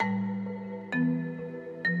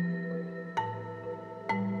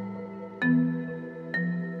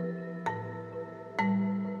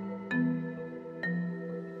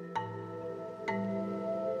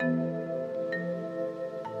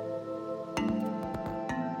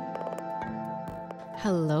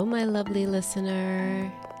Hello, my lovely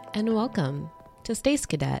listener, and welcome to Space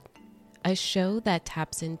Cadet, a show that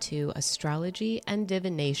taps into astrology and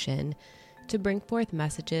divination to bring forth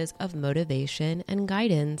messages of motivation and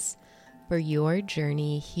guidance for your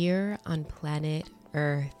journey here on planet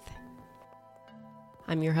Earth.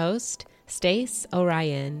 I'm your host, Stace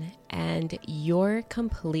Orion, and you're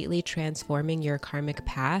completely transforming your karmic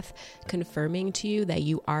path, confirming to you that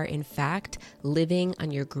you are in fact living on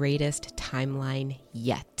your greatest timeline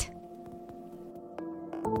yet.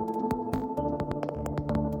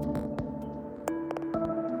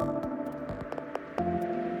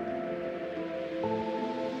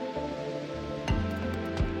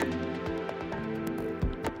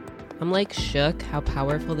 I'm like shook how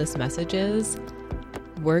powerful this message is.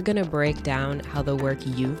 We're going to break down how the work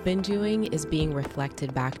you've been doing is being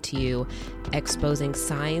reflected back to you, exposing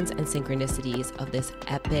signs and synchronicities of this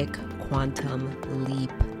epic quantum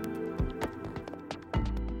leap.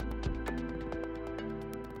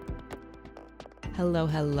 Hello,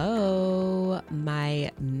 hello,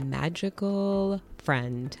 my magical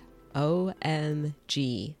friend,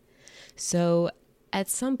 OMG. So at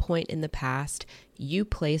some point in the past, you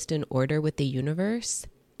placed an order with the universe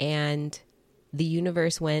and the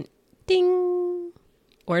universe went, ding,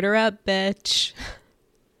 order up, bitch.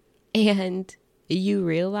 And you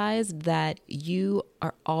realized that you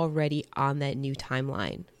are already on that new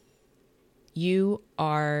timeline. You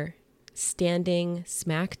are standing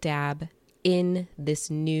smack dab in this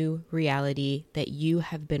new reality that you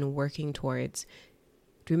have been working towards.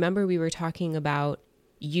 Remember, we were talking about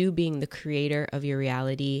you being the creator of your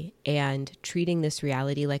reality and treating this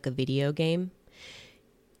reality like a video game?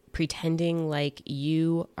 Pretending like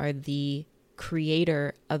you are the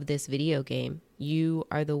creator of this video game. You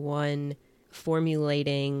are the one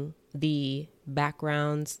formulating the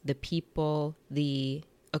backgrounds, the people, the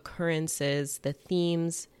occurrences, the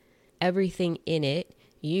themes, everything in it.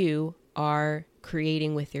 You are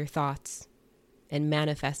creating with your thoughts and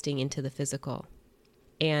manifesting into the physical.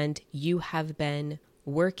 And you have been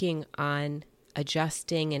working on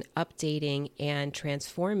adjusting and updating and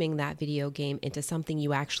transforming that video game into something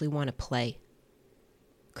you actually want to play.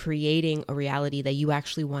 Creating a reality that you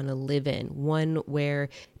actually want to live in. One where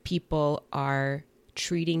people are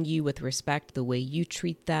treating you with respect the way you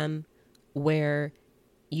treat them. Where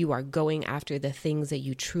you are going after the things that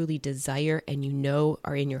you truly desire and you know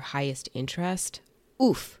are in your highest interest.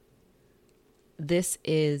 Oof. This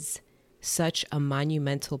is such a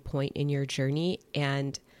monumental point in your journey,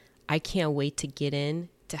 and I can't wait to get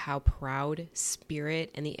into how proud Spirit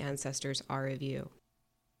and the ancestors are of you.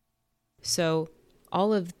 So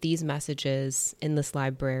all of these messages in this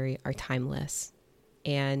library are timeless,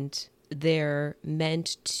 and they're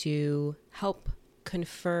meant to help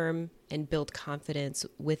confirm and build confidence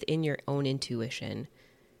within your own intuition.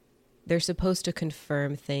 They're supposed to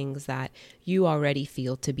confirm things that you already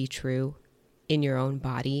feel to be true in your own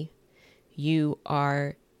body. You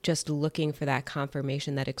are just looking for that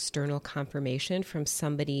confirmation, that external confirmation from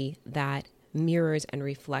somebody that mirrors and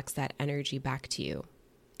reflects that energy back to you,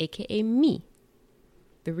 aka me.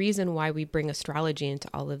 The reason why we bring astrology into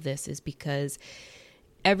all of this is because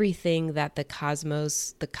everything that the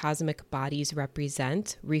cosmos, the cosmic bodies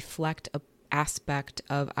represent, reflect an aspect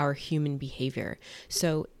of our human behavior.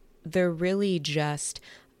 So they're really just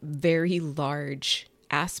very large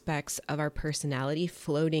aspects of our personality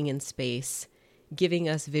floating in space, giving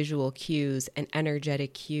us visual cues and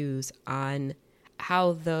energetic cues on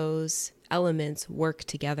how those elements work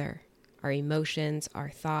together. Our emotions, our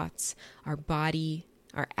thoughts, our body,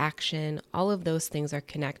 our action, all of those things are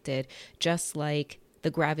connected, just like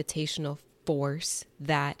the gravitational force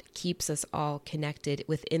that keeps us all connected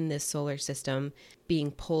within this solar system,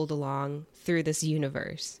 being pulled along through this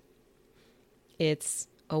universe. It's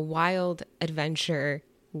a wild adventure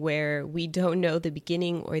where we don't know the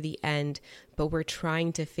beginning or the end, but we're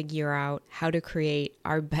trying to figure out how to create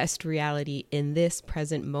our best reality in this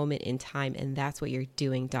present moment in time, and that's what you're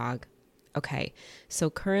doing, Dawg. Okay, so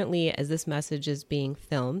currently, as this message is being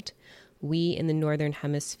filmed, we in the Northern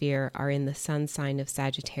Hemisphere are in the sun sign of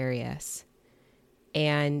Sagittarius,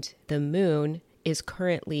 and the moon is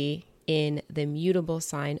currently in the mutable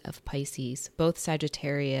sign of Pisces. Both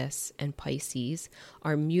Sagittarius and Pisces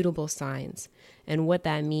are mutable signs. And what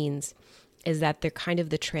that means is that they're kind of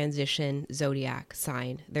the transition zodiac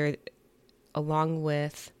sign. They're, along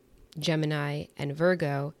with Gemini and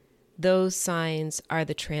Virgo, those signs are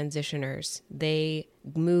the transitioners. They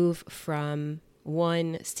move from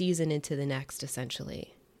one season into the next,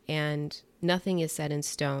 essentially. And nothing is set in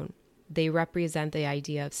stone. They represent the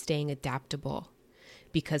idea of staying adaptable,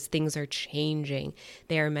 because things are changing.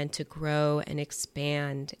 They are meant to grow and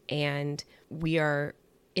expand. And we are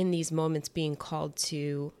in these moments being called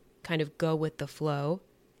to kind of go with the flow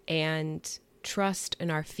and trust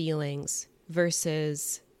in our feelings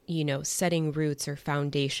versus, setting roots or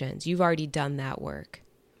foundations. You've already done that work.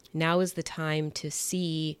 Now is the time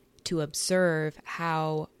to observe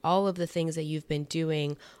how all of the things that you've been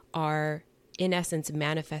doing are, in essence,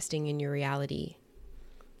 manifesting in your reality.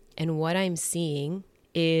 And what I'm seeing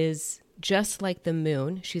is just like the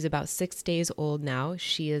moon. She's about 6 days old now.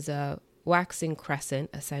 She is a waxing crescent,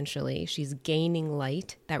 essentially. She's gaining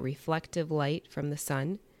light, that reflective light from the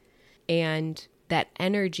sun. And that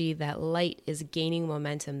energy, that light is gaining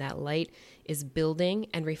momentum. That light is building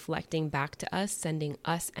and reflecting back to us, sending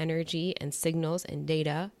us energy and signals and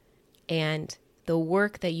data. And the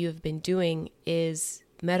work that you have been doing is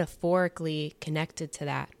metaphorically connected to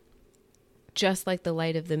that. Just like the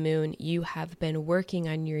light of the moon, you have been working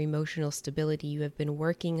on your emotional stability. You have been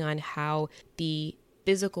working on how the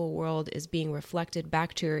physical world is being reflected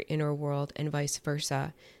back to your inner world and vice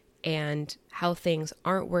versa, and how things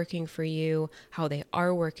aren't working for you, how they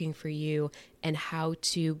are working for you, and how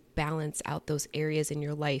to balance out those areas in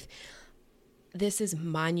your life. This is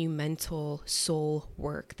monumental soul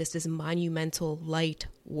work. This is monumental light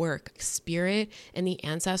work. Spirit and the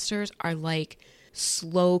ancestors are like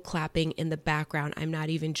slow clapping in the background. I'm not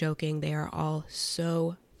even joking. They are all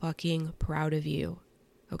so fucking proud of you.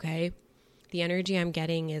 Okay? The energy I'm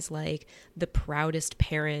getting is like the proudest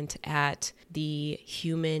parent at the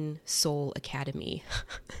Human Soul Academy.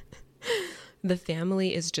 The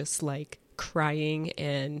family is just like crying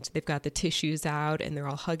and they've got the tissues out and they're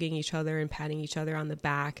all hugging each other and patting each other on the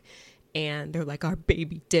back. And they're like, our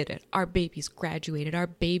baby did it. Our baby's graduated. Our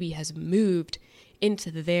baby has moved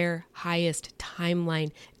into their highest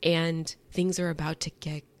timeline and things are about to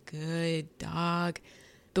get good, dog.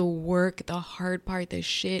 The work, the hard part, the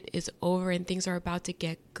shit is over and things are about to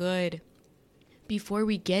get good. Before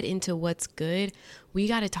we get into what's good, we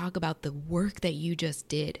got to talk about the work that you just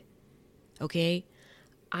did. Okay?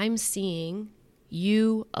 I'm seeing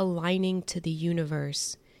you aligning to the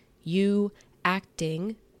universe, you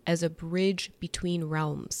acting as a bridge between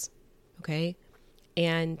realms. Okay?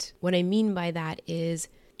 And what I mean by that is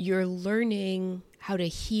you're learning how to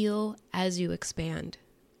heal as you expand.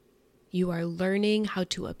 You are learning how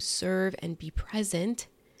to observe and be present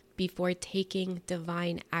before taking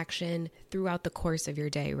divine action throughout the course of your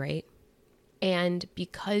day, right? And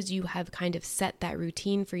because you have kind of set that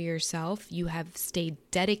routine for yourself, you have stayed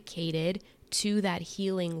dedicated to that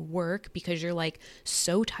healing work because you're like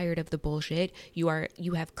so tired of the bullshit. You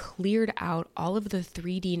have cleared out all of the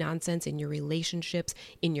 3D nonsense in your relationships,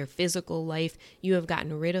 in your physical life. You have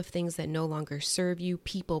gotten rid of things that no longer serve you,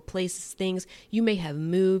 people, places, things. You may have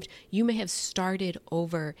moved. You may have started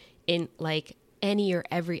over in like any or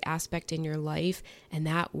every aspect in your life. And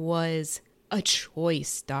that was a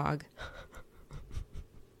choice, dog.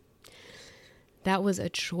 That was a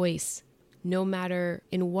choice. No matter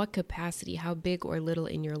in what capacity, how big or little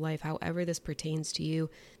in your life, however this pertains to you,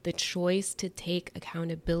 the choice to take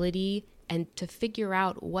accountability and to figure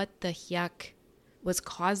out what the yuck was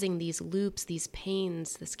causing these loops, these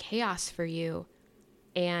pains, this chaos for you,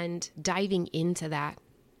 and diving into that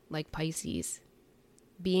like Pisces,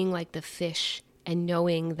 being like the fish and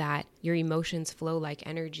knowing that your emotions flow like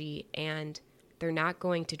energy and they're not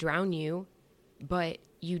going to drown you, but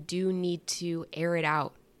you do need to air it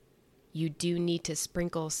out. You do need to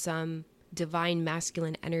sprinkle some divine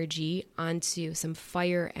masculine energy onto some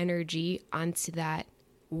fire energy onto that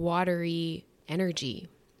watery energy.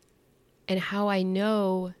 And how I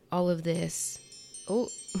know all of this,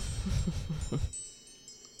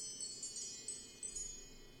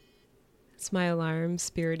 it's my alarm.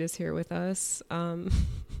 Spirit is here with us.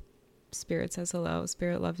 Spirit says hello.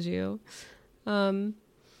 Spirit loves you.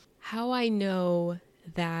 How I know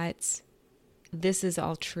that this is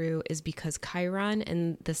all true is because Chiron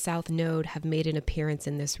and the South Node have made an appearance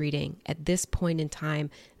in this reading. At this point in time,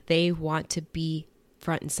 they want to be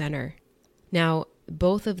front and center. Now,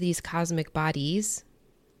 both of these cosmic bodies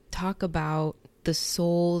talk about the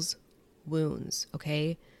soul's wounds,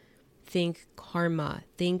 okay? Think karma,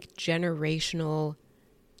 think generational,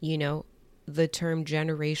 the term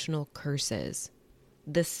generational curses.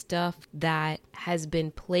 The stuff that has been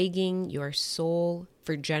plaguing your soul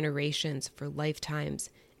for generations, for lifetimes.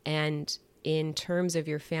 And in terms of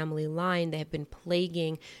your family line, they have been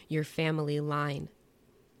plaguing your family line.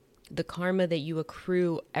 The karma that you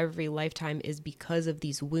accrue every lifetime is because of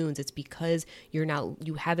these wounds. It's because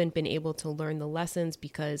you haven't been able to learn the lessons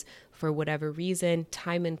because for whatever reason,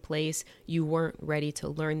 time and place, you weren't ready to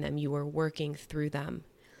learn them. You were working through them.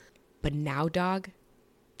 But now, dog,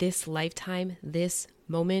 this lifetime, this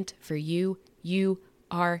moment for you, you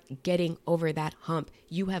are getting over that hump.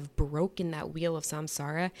 You have broken that wheel of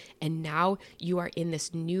samsara, and now you are in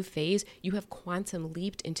this new phase. You have quantum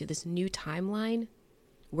leaped into this new timeline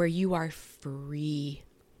where you are free.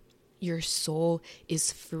 Your soul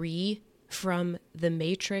is free from the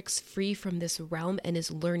matrix, free from this realm, and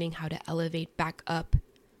is learning how to elevate back up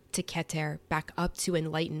to Keter, back up to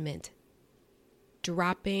enlightenment.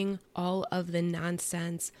 Dropping all of the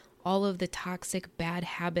nonsense, all of the toxic bad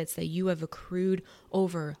habits that you have accrued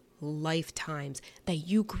over lifetimes, that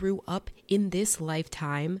you grew up in this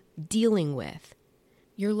lifetime dealing with.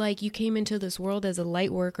 You're like, you came into this world as a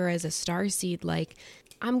light worker, as a starseed, like,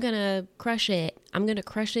 I'm going to crush it. I'm going to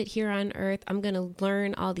crush it here on earth. I'm going to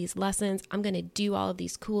learn all these lessons. I'm going to do all of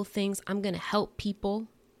these cool things. I'm going to help people.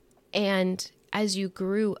 And as you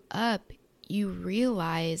grew up, you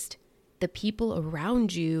realized the people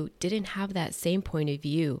around you didn't have that same point of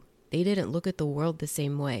view. They didn't look at the world the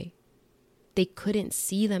same way. They couldn't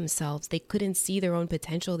see themselves. They couldn't see their own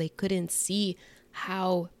potential. They couldn't see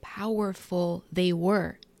how powerful they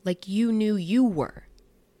were, like you knew you were.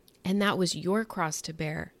 And that was your cross to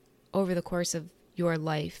bear over the course of your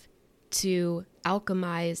life, to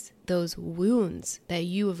alchemize those wounds that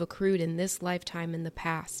you have accrued in this lifetime in the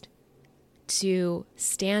past, to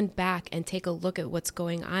stand back and take a look at what's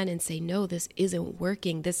going on and say, no, this isn't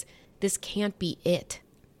working. This can't be it.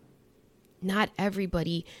 Not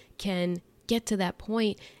everybody can get to that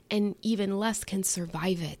point, and even less can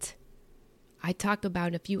survive it. I talked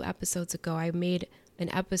about a few episodes ago, I made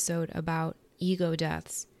an episode about ego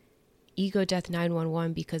deaths. Ego death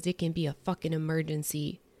 911, because it can be a fucking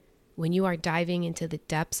emergency. When you are diving into the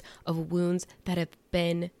depths of wounds that have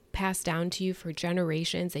been passed down to you for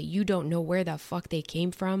generations that you don't know where the fuck they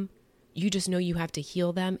came from, you just know you have to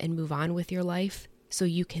heal them and move on with your life so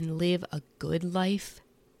you can live a good life.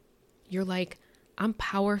 You're like, I'm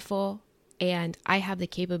powerful and I have the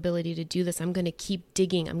capability to do this. I'm going to keep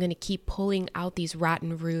digging. I'm going to keep pulling out these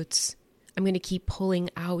rotten roots. I'm going to keep pulling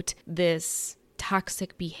out this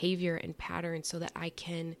toxic behavior and patterns so that I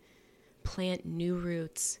can plant new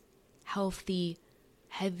roots, healthy,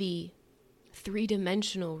 heavy,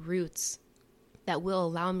 three-dimensional roots that will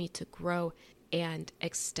allow me to grow and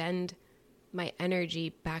extend my energy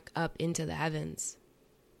back up into the heavens.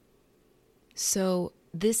 So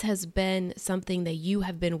this has been something that you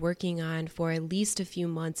have been working on for at least a few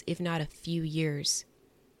months, if not a few years.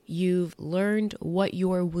 You've learned what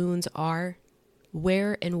your wounds are,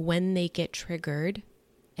 where and when they get triggered,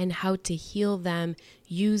 and how to heal them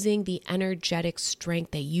using the energetic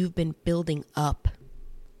strength that you've been building up.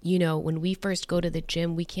 You know, when we first go to the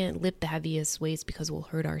gym, we can't lift the heaviest weights because we'll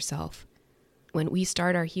hurt ourselves. When we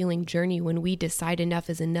start our healing journey, when we decide enough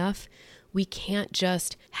is enough, we can't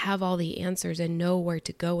just have all the answers and know where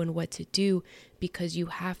to go and what to do, because you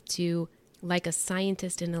have to, like a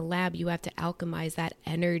scientist in a lab, you have to alchemize that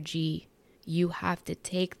energy. You have to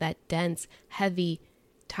take that dense, heavy,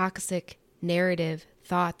 toxic narrative,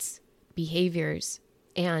 thoughts, behaviors,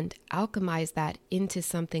 and alchemize that into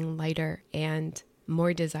something lighter and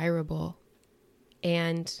more desirable.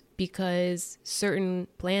 And because certain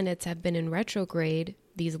planets have been in retrograde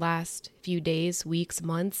these last few days, weeks,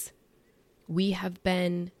 months, we have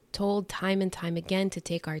been told time and time again to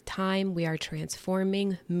take our time. We are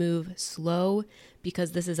transforming, move slow,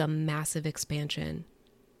 because this is a massive expansion.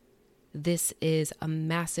 This is a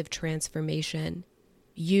massive transformation.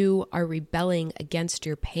 You are rebelling against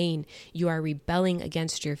your pain. You are rebelling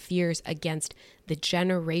against your fears, against the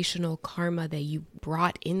generational karma that you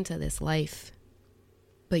brought into this life.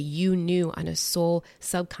 But you knew on a soul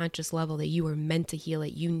subconscious level that you were meant to heal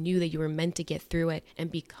it. You knew that you were meant to get through it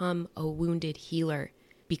and become a wounded healer,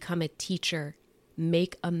 become a teacher,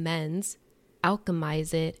 make amends,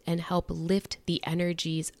 alchemize it, and help lift the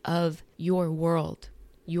energies of your world,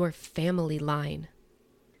 your family line.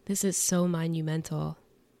 This is so monumental.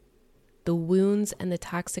 The wounds and the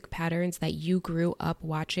toxic patterns that you grew up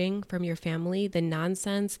watching from your family, the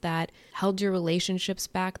nonsense that held your relationships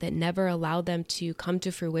back, that never allowed them to come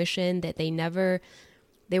to fruition, that they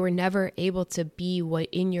were never able to be what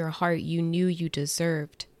in your heart you knew you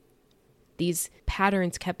deserved. These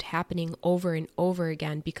patterns kept happening over and over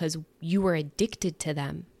again because you were addicted to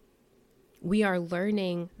them. We are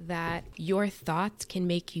learning that your thoughts can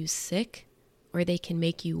make you sick or they can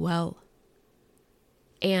make you well.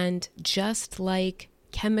 And just like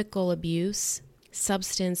chemical abuse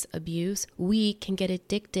substance abuse, we can get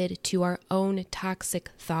addicted to our own toxic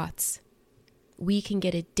thoughts. We can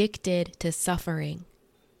get addicted to suffering.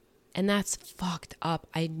 And that's fucked up.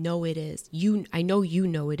 I know it is. I know you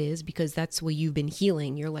know it is, because that's what you've been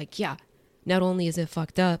healing. You're like, yeah, not only is it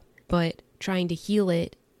fucked up, but trying to heal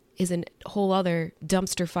it is a whole other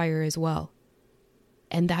dumpster fire as well.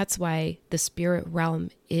 And that's why the spirit realm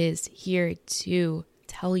is here to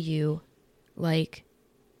tell you, like,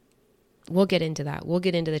 we'll get into that. We'll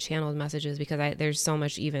get into the channeled messages, because there's so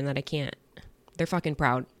much even that I can't. They're fucking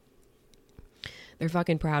proud. They're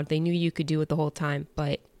fucking proud. They knew you could do it the whole time,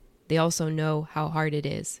 but they also know how hard it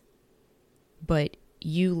is. But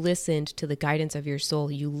you listened to the guidance of your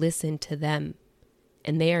soul. You listened to them.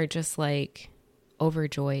 And they are just like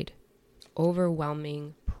overjoyed,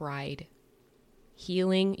 overwhelming pride.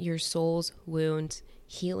 Healing your soul's wounds,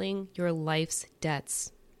 healing your life's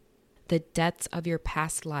debts, the debts of your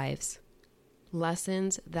past lives.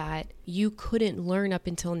 Lessons that you couldn't learn up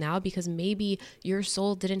until now because maybe your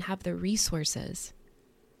soul didn't have the resources.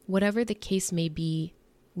 Whatever the case may be,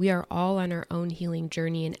 we are all on our own healing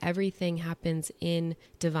journey, and everything happens in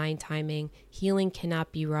divine timing. Healing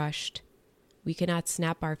cannot be rushed. We cannot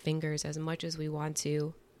snap our fingers as much as we want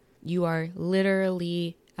to. You are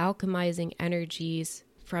literally alchemizing energies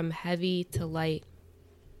from heavy to light.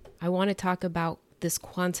 I want to talk about this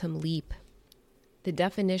quantum leap. The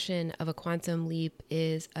definition of a quantum leap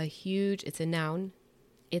is it's a noun.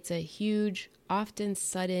 It's a huge, often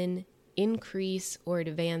sudden increase or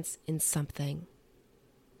advance in something.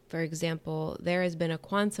 For example, there has been a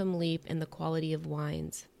quantum leap in the quality of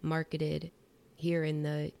wines marketed here in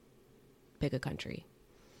the pick a country.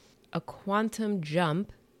 A quantum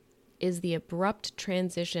jump is the abrupt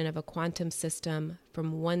transition of a quantum system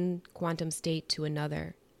from one quantum state to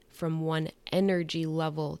another, from one energy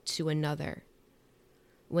level to another.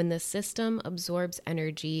 When the system absorbs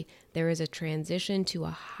energy, there is a transition to a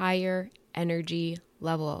higher energy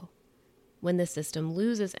level. When the system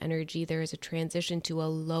loses energy, there is a transition to a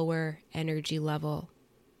lower energy level.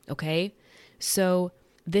 Okay? So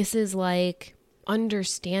this is like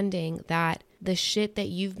understanding that the shit that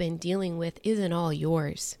you've been dealing with isn't all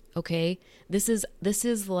yours. Okay? This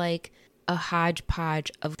is like a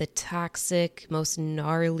hodgepodge of the toxic, most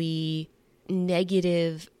gnarly,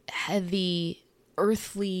 negative, heavy,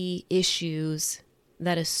 earthly issues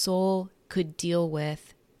that a soul could deal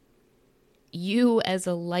with. You as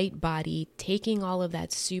a light body taking all of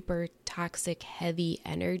that super toxic, heavy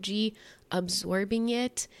energy, absorbing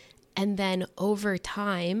it, and then over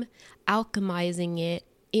time, alchemizing it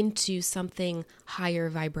into something higher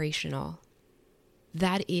vibrational.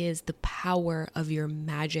 That is the power of your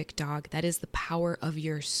magic, dog. That is the power of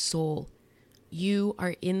your soul. You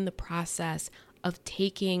are in the process of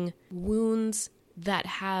taking wounds that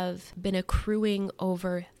have been accruing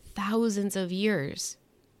over thousands of years,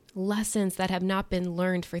 lessons that have not been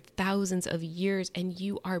learned for thousands of years, and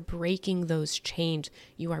you are breaking those chains.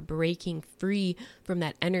 You are breaking free from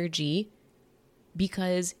that energy,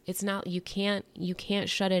 because it's not, you can't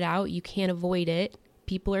shut it out. You can't avoid it.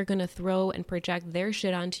 People are going to throw and project their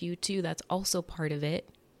shit onto you too. That's also part of it.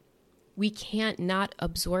 We can't not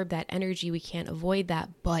absorb that energy. We can't avoid that,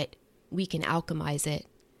 but we can alchemize it.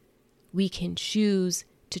 We can choose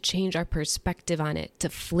to change our perspective on it, to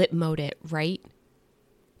flip mode it, right?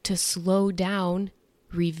 To slow down,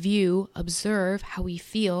 review, observe how we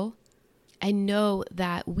feel, and know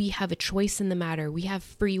that we have a choice in the matter. We have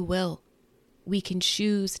free will. We can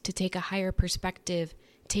choose to take a higher perspective,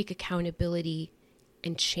 take accountability,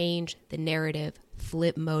 and change the narrative.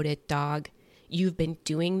 Flip mode it, dog. You've been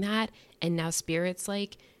doing that, and now Spirit's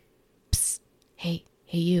like, psst, hey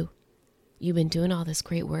you. You've been doing all this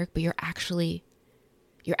great work, but you're actually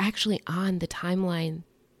on the timeline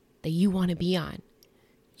that you want to be on.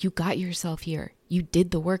 You got yourself here. You did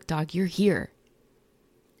the work, dog. You're here.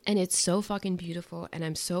 And it's so fucking beautiful, and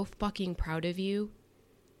I'm so fucking proud of you.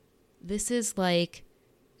 This is like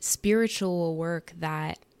spiritual work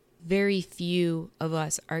that very few of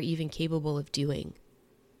us are even capable of doing.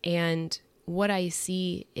 And what I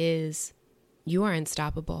see is you are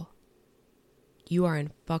unstoppable. You are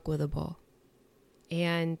unfuckwithable.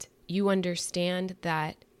 And you understand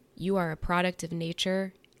that you are a product of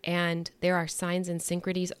nature, and there are signs and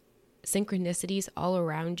synchronicities all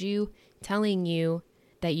around you telling you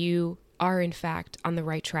that you are in fact on the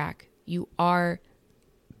right track. You are,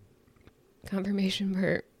 confirmation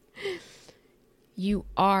burp, you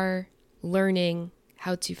are learning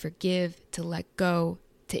how to forgive, to let go,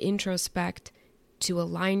 to introspect, to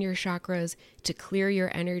align your chakras, to clear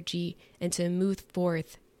your energy, and to move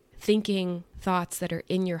forth thinking thoughts that are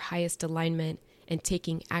in your highest alignment and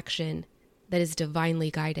taking action that is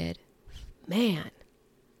divinely guided. Man,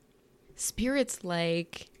 Spirit's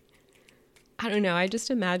like, I don't know, I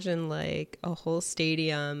just imagine like a whole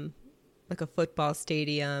stadium, like a football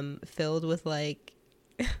stadium filled with like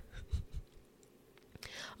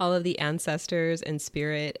all of the ancestors and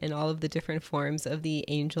spirit and all of the different forms of the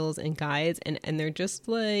angels and guides. And they're just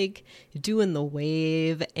like doing the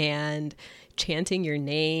wave and chanting your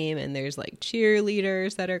name. And there's like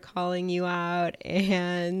cheerleaders that are calling you out.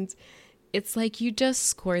 And it's like you just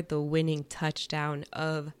scored the winning touchdown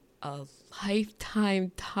of a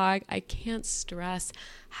lifetime, Dawg. I can't stress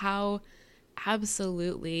how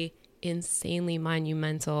absolutely insanely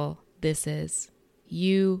monumental this is.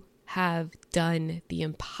 You have done the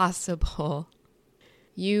impossible.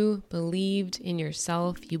 You believed in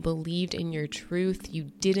yourself. You believed in your truth. You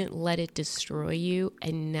didn't let it destroy you.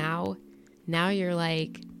 And now you're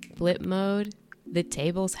like, flip mode. The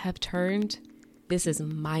tables have turned. This is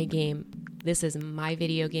my game. This is my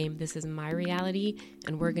video game. This is my reality.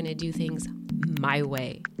 And we're going to do things my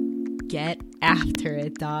way. Get after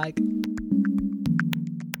it, Dawg.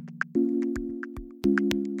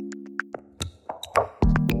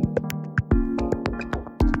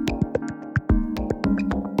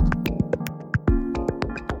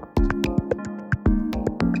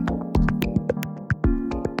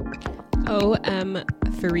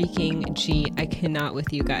 Freaking G, I cannot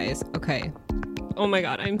with you guys. Okay. Oh my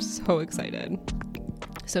God, I'm so excited.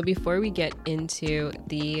 So before we get into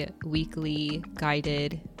the weekly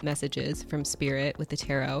guided messages from Spirit with the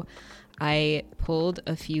tarot, I pulled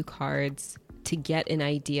a few cards to get an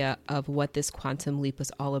idea of what this quantum leap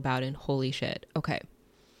was all about, and holy shit. Okay.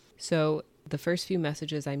 So the first few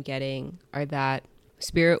messages I'm getting are that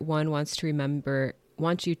Spirit One wants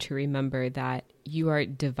you to remember that you are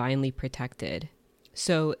divinely protected.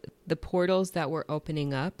 So the portals that we're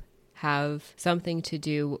opening up have something to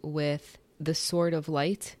do with the Sword of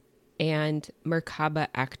Light and Merkaba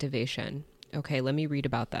activation. Okay, let me read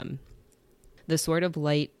about them. The Sword of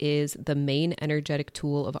Light is the main energetic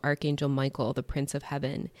tool of Archangel Michael, the Prince of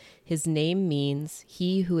Heaven. His name means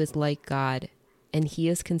he who is like God, and he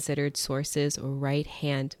is considered Source's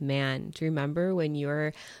right-hand man. Do you remember when you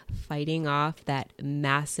were fighting off that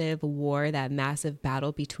massive war, that massive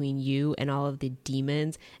battle between you and all of the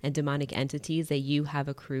demons and demonic entities that you have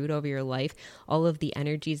accrued over your life, all of the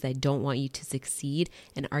energies that don't want you to succeed?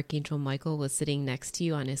 And Archangel Michael was sitting next to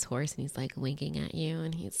you on his horse, and he's like winking at you,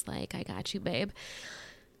 and he's like, I got you, babe.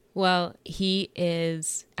 Well, he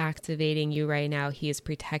is activating you right now. He is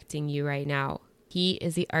protecting you right now. He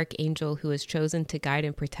is the archangel who is chosen to guide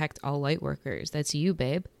and protect all light workers. That's you,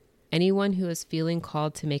 babe. Anyone who is feeling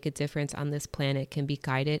called to make a difference on this planet can be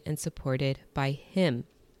guided and supported by him.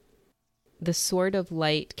 The Sword of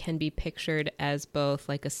Light can be pictured as both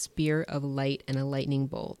like a spear of light and a lightning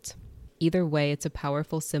bolt. Either way, it's a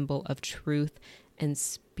powerful symbol of truth and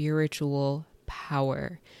spiritual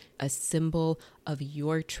power, a symbol of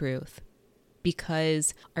your truth.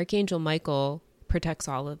 Because Archangel Michael protects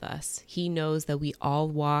all of us. He knows that we all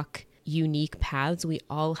walk unique paths. We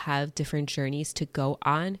all have different journeys to go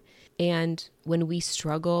on. And when we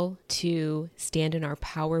struggle to stand in our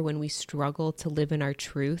power, when we struggle to live in our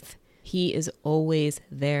truth, he is always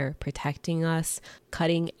there protecting us,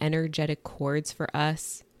 cutting energetic cords for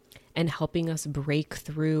us, and helping us break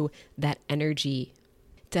through that energy,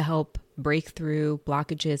 to help break through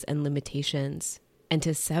blockages and limitations, and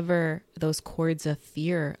to sever those cords of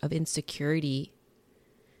fear, of insecurity.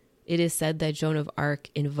 It is said that Joan of Arc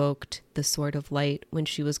invoked the Sword of Light when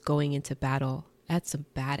she was going into battle. That's some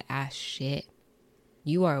badass shit.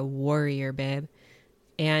 You are a warrior, babe.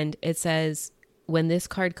 And it says, when this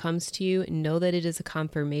card comes to you, know that it is a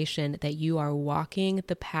confirmation that you are walking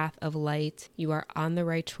the path of light, you are on the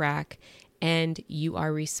right track, and you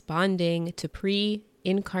are responding to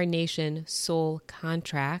pre-incarnation soul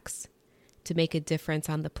contracts to make a difference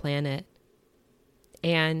on the planet.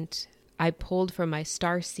 And I pulled from my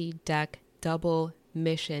Starseed deck, double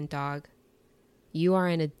mission, Dawg. You are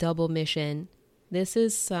in a double mission. This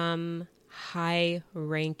is some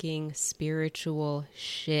high-ranking spiritual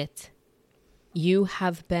shit. You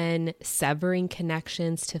have been severing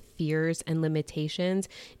connections to fears and limitations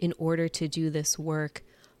in order to do this work.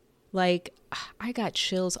 Like, I got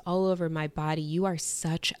chills all over my body. You are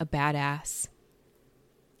such a badass.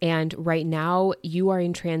 And right now, you are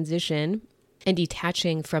in transition and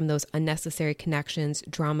detaching from those unnecessary connections,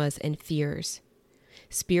 dramas, and fears.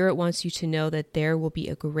 Spirit wants you to know that there will be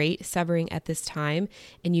a great severing at this time,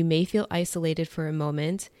 and you may feel isolated for a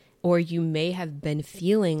moment, or you may have been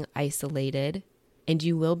feeling isolated, and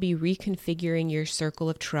you will be reconfiguring your circle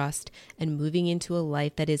of trust and moving into a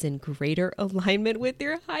life that is in greater alignment with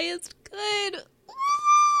your highest good.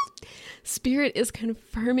 Spirit is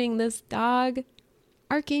confirming this, dog.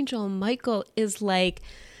 Archangel Michael is like,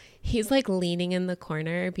 he's like leaning in the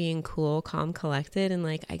corner, being cool, calm, collected, and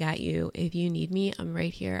like, I got you. If you need me, I'm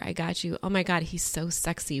right here. I got you. Oh my God, he's so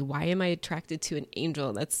sexy. Why am I attracted to an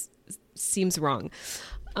angel? Seems wrong.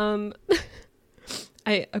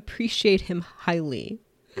 I appreciate him highly.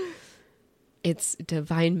 It's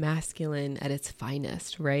divine masculine at its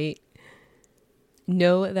finest, right?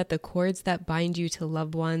 Know that the cords that bind you to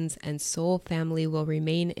loved ones and soul family will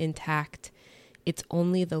remain intact. It's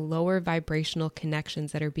only the lower vibrational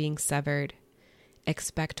connections that are being severed.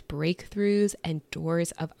 Expect breakthroughs and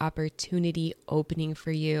doors of opportunity opening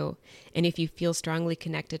for you. And if you feel strongly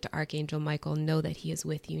connected to Archangel Michael, know that he is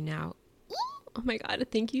with you now. Oh my God,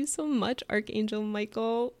 thank you so much, Archangel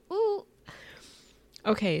Michael. Ooh.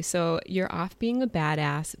 Okay, so you're off being a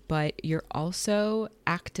badass, but you're also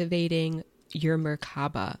activating your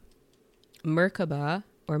Merkaba. Merkaba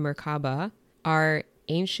or Merkaba are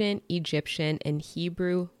ancient Egyptian and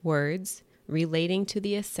Hebrew words relating to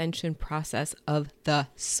the ascension process of the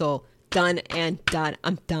soul. Done and done.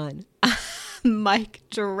 I'm done. Mic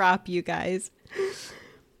drop, you guys.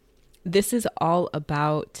 This is all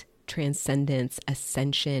about transcendence,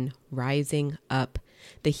 ascension, rising up.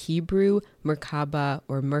 The Hebrew Merkaba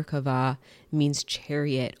or Merkava means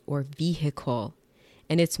chariot or vehicle,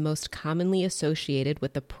 and it's most commonly associated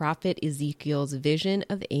with the prophet Ezekiel's vision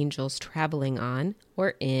of angels traveling on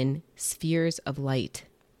or in spheres of light.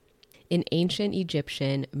 In ancient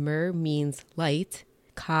Egyptian, Mer means light,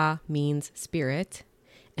 Ka means spirit,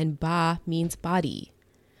 and Ba means body.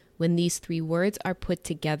 When these three words are put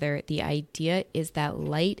together, the idea is that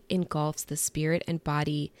light engulfs the spirit and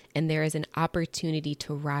body, and there is an opportunity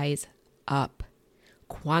to rise up.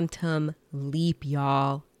 Quantum leap,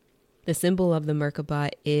 y'all. The symbol of the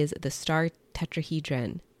Merkaba is the star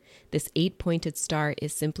tetrahedron. This 8-pointed star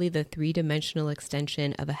is simply the 3-dimensional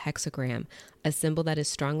extension of a hexagram, a symbol that is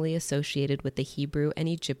strongly associated with the Hebrew and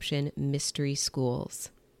Egyptian mystery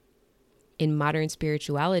schools. In modern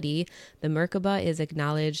spirituality, the Merkaba is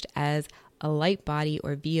acknowledged as a light body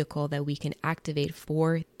or vehicle that we can activate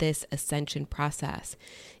for this ascension process.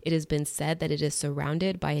 It has been said that it is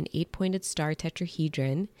surrounded by an 8-pointed star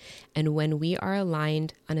tetrahedron, and when we are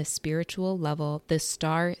aligned on a spiritual level, the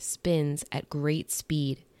star spins at great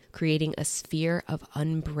speed, creating a sphere of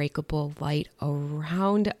unbreakable light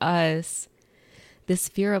around us. This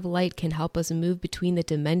sphere of light can help us move between the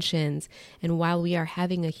dimensions, and while we are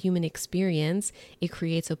having a human experience, it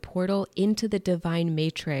creates a portal into the divine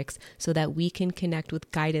matrix so that we can connect with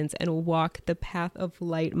guidance and walk the path of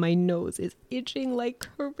light. My nose is itching like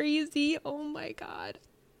crazy. Oh my God.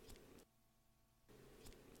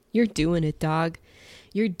 You're doing it, dog.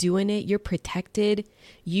 You're doing it. You're protected.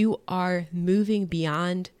 You are moving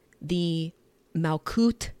beyond the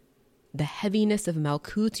Malkut, the heaviness of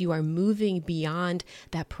Malkut. You are moving beyond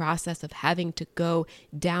that process of having to go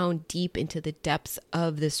down deep into the depths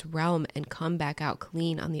of this realm and come back out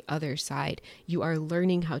clean on the other side. You are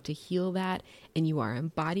learning how to heal that, and you are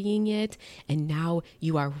embodying it. And now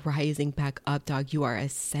you are rising back up, dog. You are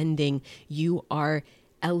ascending. You are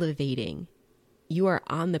elevating. You are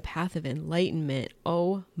on the path of enlightenment.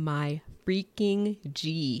 Oh my freaking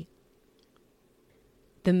G.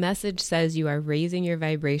 The message says you are raising your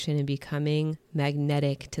vibration and becoming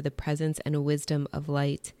magnetic to the presence and wisdom of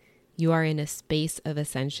light. You are in a space of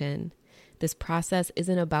ascension. This process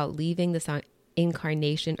isn't about leaving this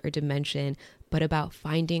incarnation or dimension, but about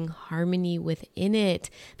finding harmony within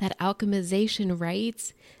it. That alchemization,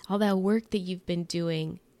 right? All that work that you've been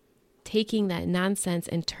doing, taking that nonsense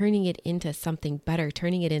and turning it into something better,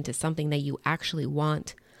 turning it into something that you actually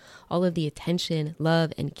want. All of the attention,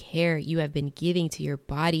 love, and care you have been giving to your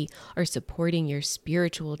body are supporting your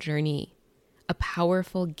spiritual journey. A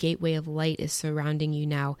powerful gateway of light is surrounding you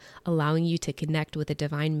now, allowing you to connect with the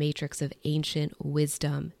divine matrix of ancient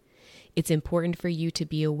wisdom. It's important for you to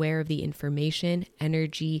be aware of the information,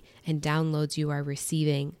 energy, and downloads you are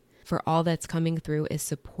receiving, for all that's coming through is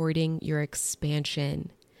supporting your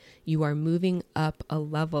expansion. You are moving up a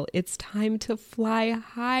level. It's time to fly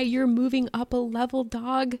high. You're moving up a level,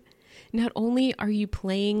 dog. Not only are you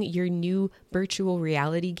playing your new virtual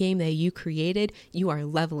reality game that you created, you are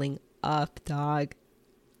leveling up, dog.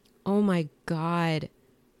 Oh my God.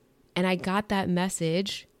 And I got that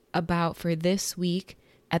message about for this week.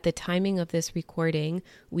 At the timing of this recording,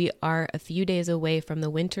 we are a few days away from the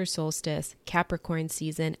winter solstice, Capricorn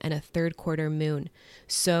season, and a 3rd quarter moon.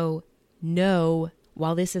 So know,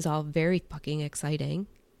 while this is all very fucking exciting,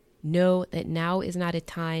 know that now is not a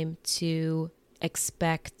time to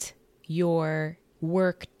expect your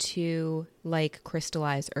work to like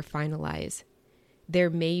crystallize or finalize. There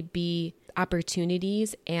may be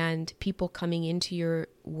opportunities and people coming into your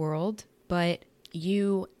world, but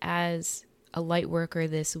you as a light worker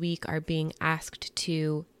this week are being asked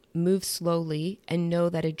to move slowly and know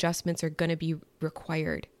that adjustments are going to be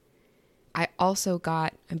required. I'm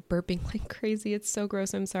burping like crazy. It's so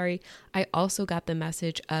gross. I'm sorry. I also got the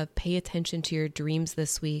message of pay attention to your dreams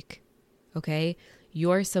this week. Okay?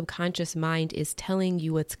 Your subconscious mind is telling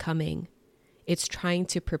you what's coming. It's trying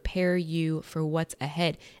to prepare you for what's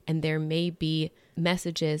ahead. And there may be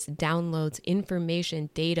messages, downloads, information,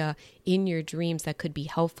 data in your dreams that could be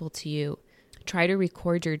helpful to you. Try to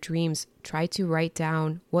record your dreams. Try to write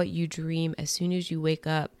down what you dream as soon as you wake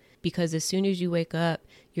up. Because as soon as you wake up,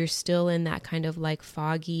 you're still in that kind of like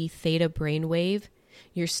foggy theta brainwave.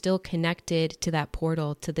 You're still connected to that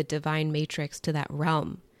portal, to the divine matrix, to that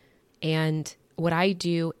realm. And what I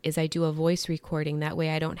do is I do a voice recording. That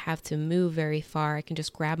way I don't have to move very far. I can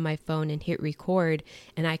just grab my phone and hit record,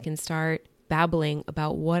 and I can start babbling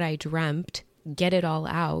about what I dreamt, get it all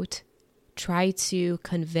out, try to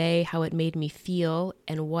convey how it made me feel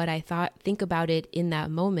and what I think about it in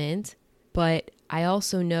that moment. But I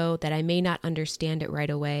also know that I may not understand it right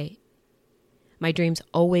away. My dreams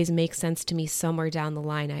always make sense to me somewhere down the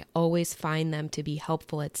line. I always find them to be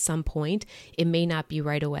helpful at some point. It may not be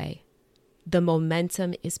right away. The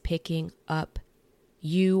momentum is picking up.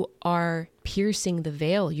 You are piercing the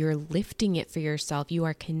veil. You're lifting it for yourself. You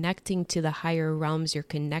are connecting to the higher realms. You're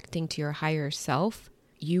connecting to your higher self.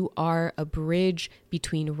 You are a bridge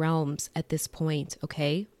between realms at this point,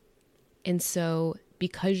 okay? And so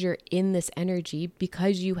because you're in this energy,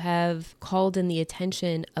 because you have called in the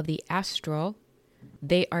attention of the astral,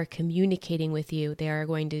 they are communicating with you. They are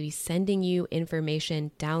going to be sending you information,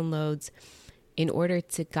 downloads, in order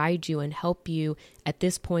to guide you and help you at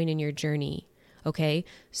this point in your journey. Okay,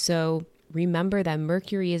 so remember that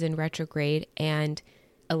Mercury is in retrograde, and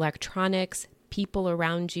electronics, people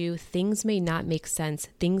around you, things may not make sense.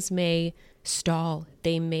 Things may stall.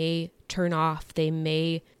 They may turn off. They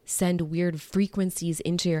may send weird frequencies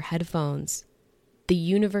into your headphones. The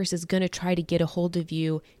universe is going to try to get a hold of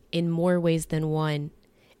you in more ways than one.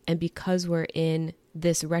 And because we're in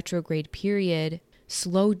this retrograde period,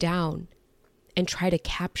 slow down and try to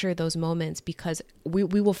capture those moments, because we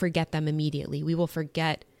will forget them immediately. We will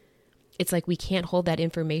forget. It's like we can't hold that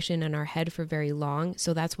information in our head for very long.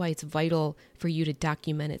 So that's why it's vital for you to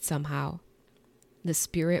document it somehow. The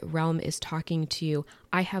spirit realm is talking to you.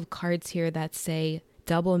 I have cards here that say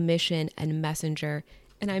double mission and messenger.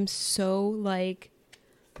 And I'm so like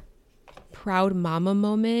proud mama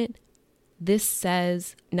moment. This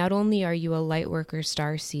says not only are you a light worker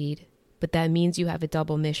starseed, but that means you have a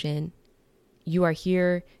double mission. You are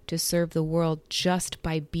here to serve the world just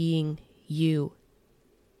by being you.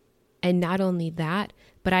 And not only that,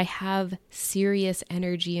 but I have Sirius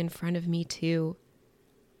energy in front of me too.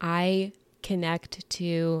 I connect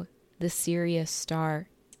to the Sirius star.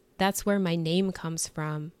 That's where my name comes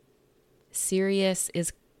from. Sirius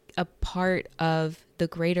is a part of the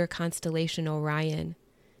greater constellation Orion.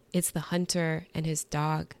 It's the hunter and his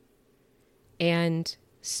dog. And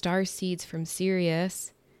star seeds from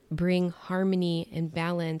Sirius bring harmony and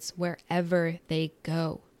balance wherever they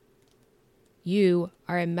go. You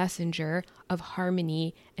are a messenger of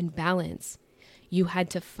harmony and balance. You had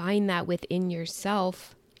to find that within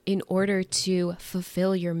yourself in order to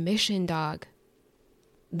fulfill your mission, dog.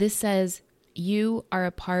 This says you are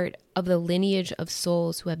a part of the lineage of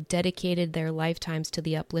souls who have dedicated their lifetimes to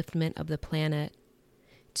the upliftment of the planet,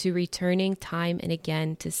 to returning time and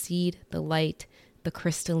again to seed the light, the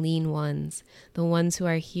crystalline ones, the ones who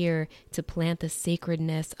are here to plant the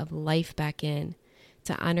sacredness of life back in,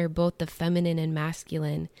 to honor both the feminine and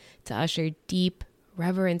masculine, to usher deep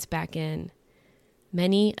reverence back in.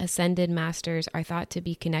 Many ascended masters are thought to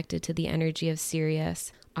be connected to the energy of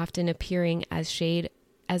Sirius, often appearing as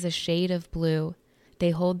a shade of blue.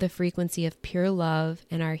 They hold the frequency of pure love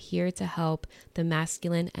and are here to help the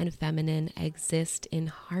masculine and feminine exist in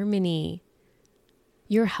harmony.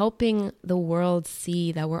 You're helping the world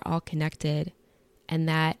see that we're all connected, and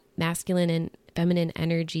that masculine and feminine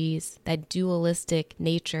energies, that dualistic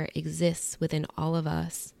nature exists within all of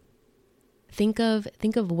us. Think of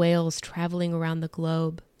whales traveling around the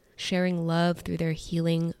globe, sharing love through their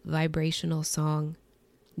healing vibrational song.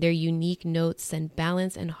 Their unique notes send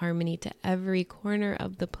balance and harmony to every corner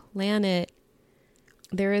of the planet.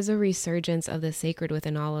 There is a resurgence of the sacred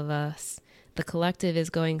within all of us. The collective is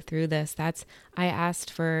going through this. I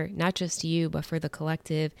asked for not just you, but for the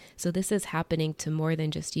collective. So this is happening to more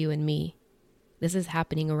than just you and me. This is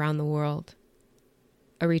happening around the world.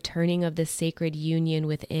 A returning of this sacred union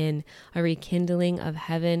within, a rekindling of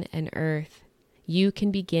heaven and earth. You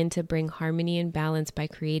can begin to bring harmony and balance by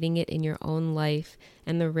creating it in your own life,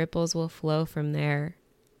 and the ripples will flow from there.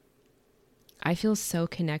 I feel so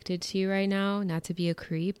connected to you right now, not to be a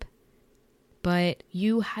creep, but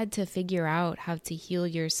you had to figure out how to heal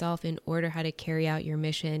yourself in order how to carry out your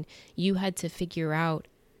mission. You had to figure out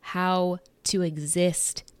how to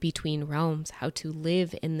exist between realms, how to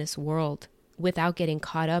live in this world without getting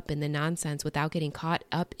caught up in the nonsense, without getting caught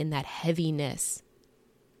up in that heaviness.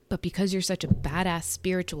 But because you're such a badass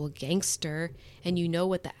spiritual gangster and you know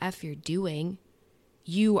what the F you're doing,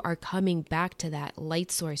 you are coming back to that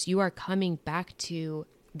light source. You are coming back to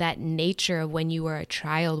that nature of when you were a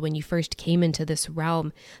child, when you first came into this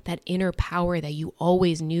realm, that inner power that you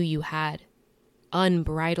always knew you had.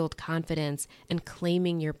 Unbridled confidence and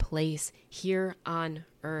claiming your place here on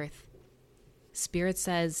earth. Spirit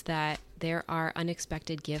says that there are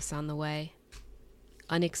unexpected gifts on the way.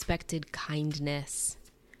 Unexpected kindness.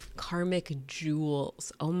 Karmic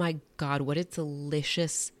jewels. Oh my God, what a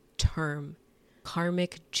delicious term.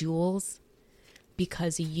 Karmic jewels.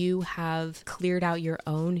 Because you have cleared out your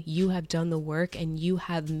own, you have done the work, and you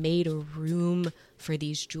have made room for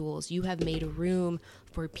these jewels. You have made room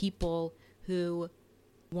for people who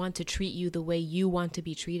want to treat you the way you want to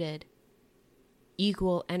be treated.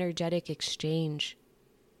 Equal energetic exchange.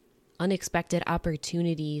 Unexpected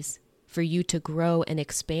opportunities for you to grow and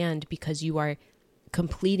expand because you are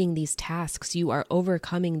completing these tasks. You are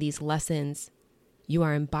overcoming these lessons. You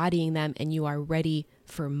are embodying them and you are ready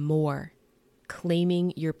for more.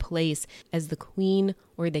 Claiming your place as the queen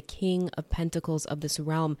or the king of pentacles of this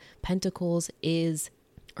realm. Pentacles is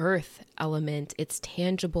earth element. It's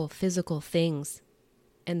tangible, physical things.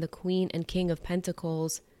 And the queen and king of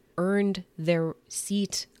pentacles earned their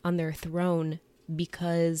seat on their throne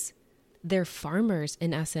because they're farmers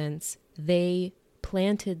in essence. They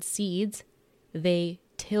planted seeds. They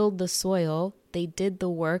tilled the soil. They did the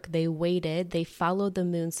work. They waited. They followed the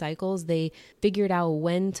moon cycles. They figured out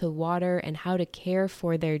when to water and how to care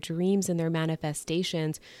for their dreams and their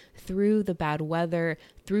manifestations through the bad weather,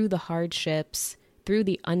 through the hardships, through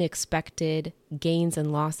the unexpected gains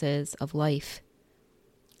and losses of life.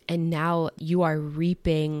 And now you are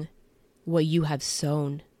reaping what you have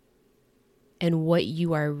sown. And what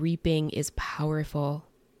you are reaping is powerful.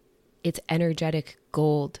 It's energetic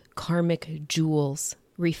gold, karmic jewels,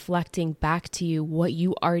 reflecting back to you what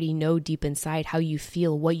you already know deep inside, how you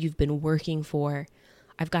feel, what you've been working for.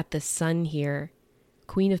 I've got the sun here.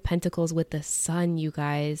 Queen of Pentacles with the sun, you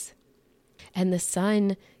guys. And the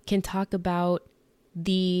sun can talk about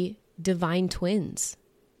the divine twins,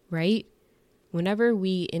 right? Whenever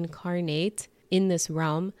we incarnate in this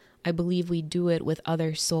realm, I believe we do it with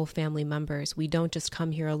other soul family members. We don't just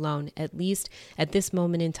come here alone. At least at this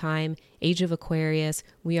moment in time, Age of Aquarius,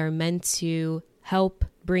 we are meant to help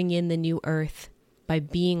bring in the new earth by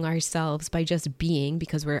being ourselves, by just being,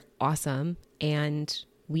 because we're awesome and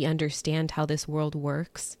we understand how this world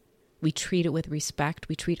works. We treat it with respect.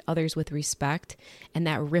 We treat others with respect, and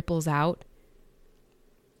that ripples out.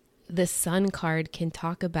 The Sun card can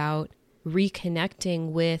talk about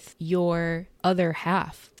reconnecting with your other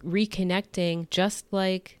half, reconnecting just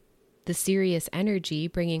like the Sirius energy,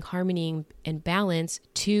 bringing harmony and balance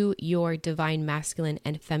to your divine masculine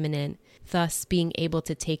and feminine, thus being able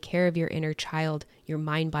to take care of your inner child, your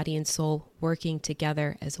mind, body, and soul working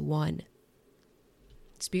together as one.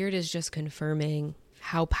 Spirit is just confirming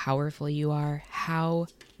how powerful you are, how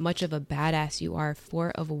much of a badass you are.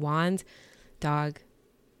 Four of Wands, Dawg.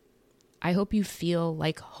 I hope you feel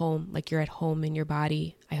like home, like you're at home in your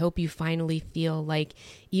body. I hope you finally feel like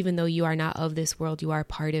even though you are not of this world, you are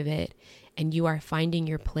part of it and you are finding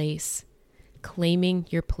your place, claiming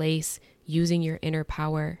your place, using your inner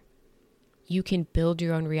power. You can build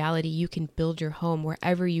your own reality. You can build your home.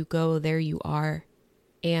 Wherever you go, there you are.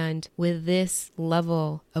 And with this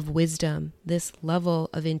level of wisdom, this level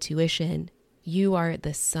of intuition, you are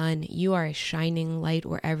the sun. You are a shining light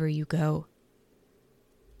wherever you go.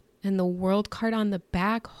 And the World card on the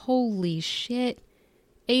back, holy shit.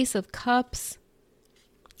 Ace of Cups.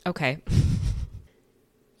 Okay.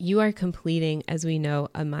 You are completing, as we know,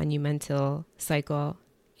 a monumental cycle.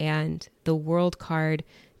 And the World card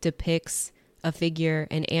depicts a figure,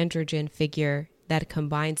 an androgen figure that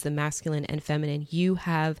combines the masculine and feminine. You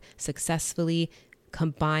have successfully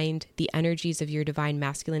combined the energies of your divine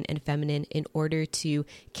masculine and feminine in order to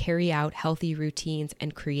carry out healthy routines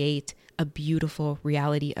and create a beautiful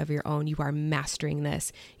reality of your own. You are mastering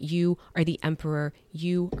this. You are the emperor.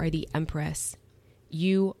 You are the empress.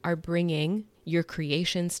 You are bringing your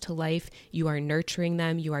creations to life. You are nurturing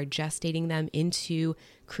them. You are gestating them into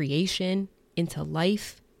creation, into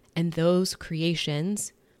life. And those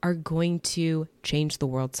creations are going to change the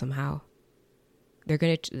world somehow.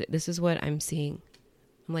 This is what I'm seeing.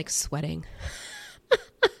 I'm like sweating.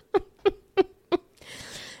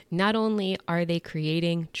 Not only are they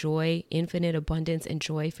creating joy, infinite abundance and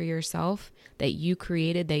joy for yourself that you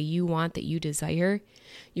created, that you want, that you desire,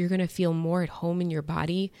 you're going to feel more at home in your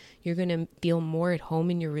body. You're going to feel more at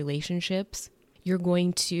home in your relationships. You're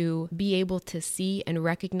going to be able to see and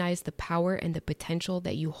recognize the power and the potential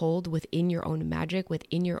that you hold within your own magic,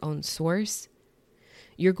 within your own source.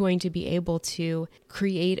 You're going to be able to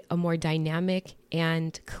create a more dynamic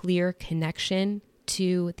and clear connection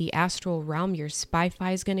to the astral realm. Your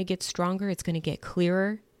Spy-Fi is going to get stronger. It's going to get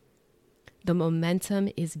clearer. The momentum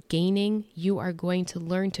is gaining. You are going to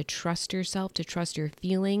learn to trust yourself, to trust your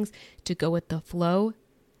feelings, to go with the flow.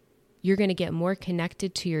 You're going to get more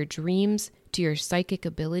connected to your dreams, to your psychic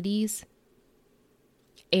abilities.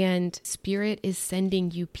 And Spirit is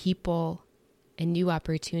sending you people and new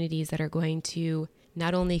opportunities that are going to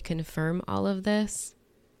not only confirm all of this,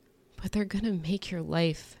 but they're going to make your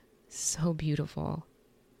life so beautiful.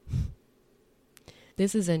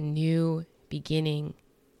 This is a new beginning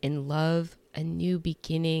in love, a new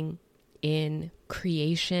beginning in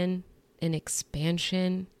creation and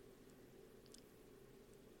expansion.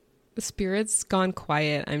 The Spirit's gone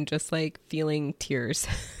quiet. I'm just like feeling tears.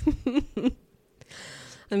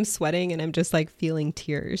 I'm sweating and I'm just like feeling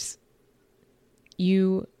tears.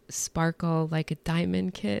 You sparkle like a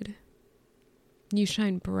diamond, kid. You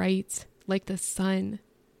shine bright like the sun.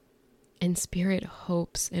 And Spirit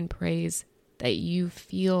hopes and prays that you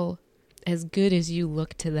feel as good as you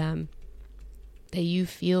look to them, that you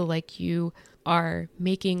feel like you are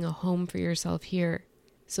making a home for yourself here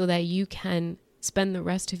so that you can spend the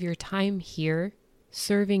rest of your time here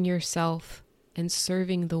serving yourself and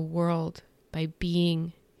serving the world by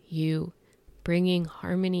being you, bringing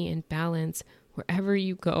harmony and balance wherever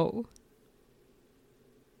you go.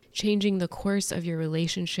 Changing the course of your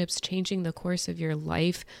relationships, changing the course of your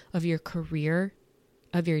life, of your career,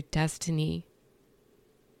 of your destiny.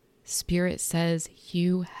 Spirit says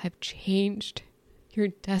you have changed your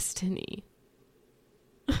destiny.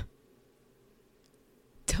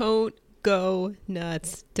 Don't go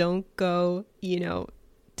nuts. Don't go,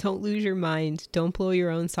 don't lose your mind. Don't blow your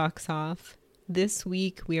own socks off. This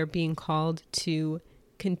week we are being called to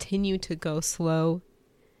continue to go slow.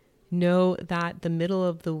 Know that the middle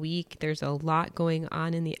of the week, there's a lot going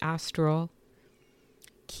on in the astral.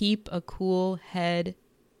 Keep a cool head.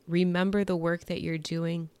 Remember the work that you're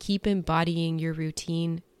doing. Keep embodying your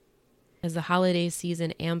routine. As the holiday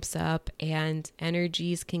season amps up and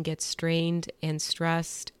energies can get strained and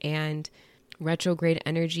stressed and retrograde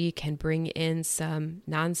energy can bring in some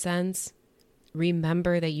nonsense,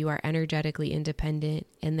 remember that you are energetically independent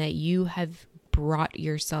and that you have brought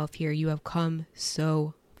yourself here. You have come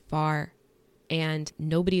so far, and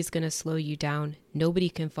nobody's going to slow you down. Nobody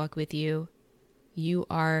can fuck with you. You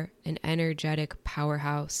are an energetic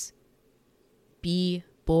powerhouse. Be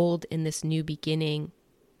bold in this new beginning.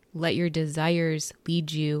 Let your desires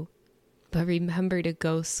lead you, but remember to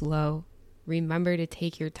go slow. Remember to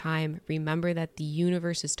take your time. Remember that the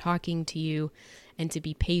universe is talking to you, and to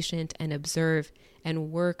be patient and observe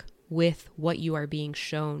and work with what you are being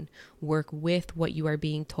shown. Work with what you are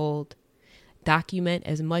being told. Document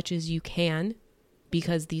as much as you can,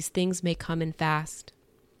 because these things may come in fast,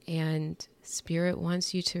 and Spirit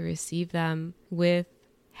wants you to receive them with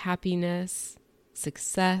happiness,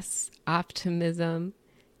 success, optimism,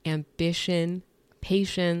 ambition,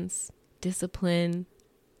 patience, discipline,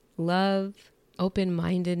 love,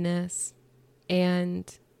 open-mindedness,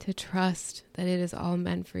 and to trust that it is all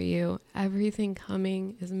meant for you. Everything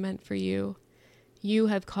coming is meant for you. You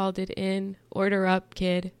have called it in. Order up,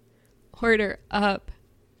 kid. Order up.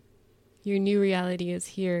 Your new reality is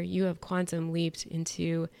here. You have quantum leaped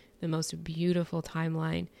into the most beautiful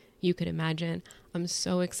timeline you could imagine. I'm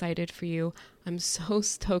so excited for you. I'm so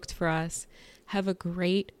stoked for us. Have a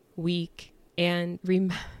great week. And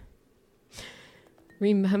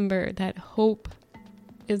remember that hope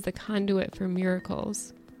is the conduit for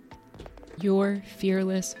miracles. Your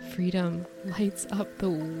fearless freedom lights up the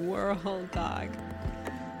world, dog.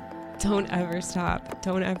 Don't ever stop.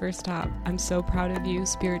 Don't ever stop. I'm so proud of you.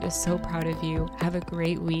 Spirit is so proud of you. Have a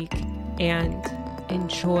great week. And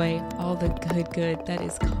enjoy all the good that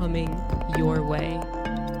is coming your way.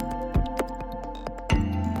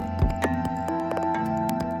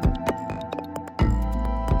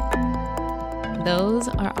 Those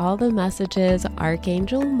are all the messages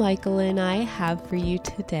Archangel Michael and I have for you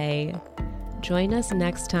today. Join us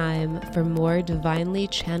next time for more divinely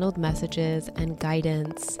channeled messages and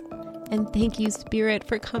guidance. And thank you, Spirit,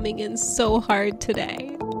 for coming in so hard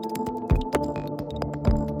today.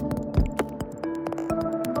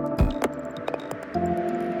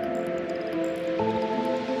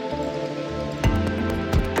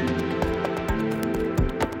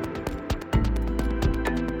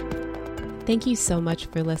 Thank you so much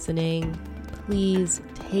for listening. Please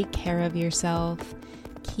take care of yourself.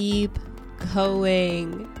 Keep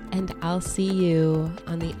going, and I'll see you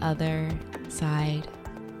on the other side.